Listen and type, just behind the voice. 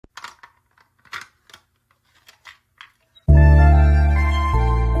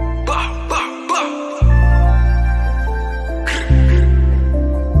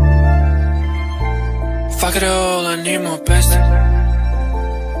need my best.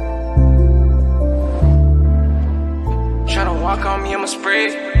 Try to walk on me, I'ma spray.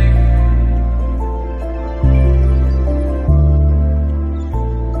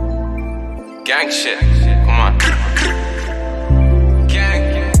 Gang shit, come on.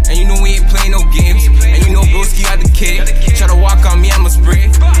 Gang. And you know we ain't playing no games. And you know broski got the cake. Try to walk on me, I'ma spray.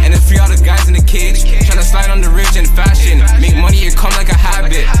 And it's free all the guys in the cage. Try to slide on the ridge in fashion. Make money, it come like a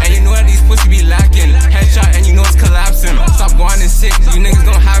habit. And you know that these pussy be lacking. Headshot and you know it's collapsing. Stop going in sick, you niggas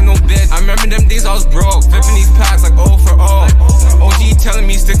don't have no bed. I remember them days I was broke, flipping these packs like O for O. OG telling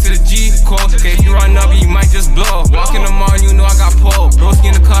me stick to the G code. Okay, if you run up, you might just blow. Walking them on, you know I got pulled. Broski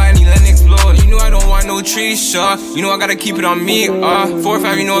in the car and he letting it explode. You know I don't want no tree shot. You know I gotta keep it on me, 4 or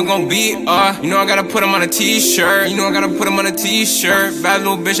 5, you know it's gon' be, you know I gotta put him on a t-shirt. You know I gotta put him on a t-shirt. Bad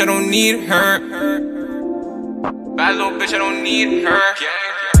little bitch, I don't need her. Bad little bitch, I don't need her.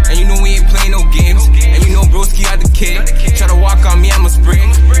 And you know we ain't playing no games. And you know broski got the cake. Try to walk on me, I'ma spray.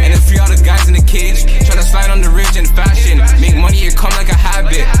 And it's free all the guys in the cage. Try to slide on the ridge in fashion. Make money, it come like a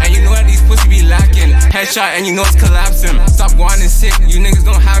habit. And you know that these pussy be lacking. Headshot and you know it's collapsing. Stop going in sick, you niggas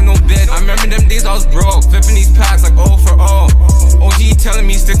don't have no bed. I remember them days I was broke, flipping these packs like O for O. OG telling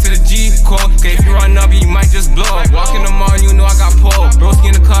me stick to the G code. Okay, if you run up, you might just blow. Walking them on, you know I got pulled.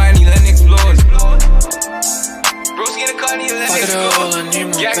 Broski in the car and he letting it explode. Broski in the car and he letting it explode. I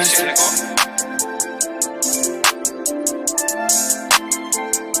need my best.